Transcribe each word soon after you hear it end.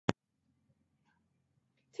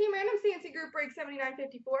Team Random C&C Group break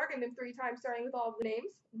 7954. Give them 3 times starting with all of the names.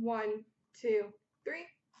 1, 2, 3.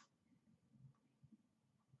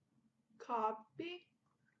 Copy.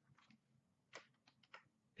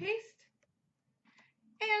 Paste.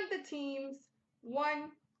 And the teams 1,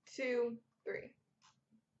 2, 3.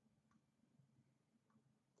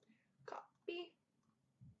 Copy.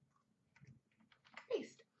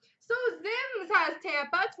 Paste. So Zims has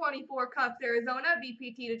Tampa, 24 Cups Arizona,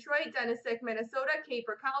 VPT Detroit, Dennis Sick Minnesota,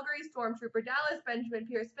 Caper Calgary, Stormtrooper Dallas, Benjamin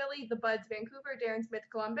Pierce Philly, The Buds Vancouver, Darren Smith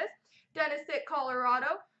Columbus, Dennis Sick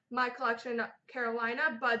Colorado, My Collection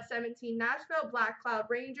Carolina, Bud 17 Nashville, Black Cloud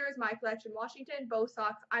Rangers, My Collection Washington, Bo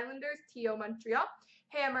Sox Islanders, T.O. Montreal,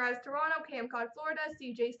 Hammer as Toronto, Camcod Florida,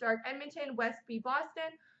 CJ Stark Edmonton, West B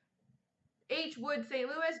Boston, H. Wood, St.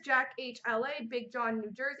 Louis, Jack H. LA, Big John,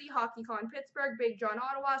 New Jersey, HockeyCon, Pittsburgh, Big John,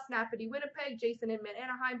 Ottawa, Snappity, Winnipeg, Jason Inman,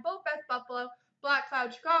 Anaheim, Boat Fest, Buffalo, Black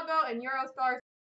Cloud, Chicago, and Eurostars.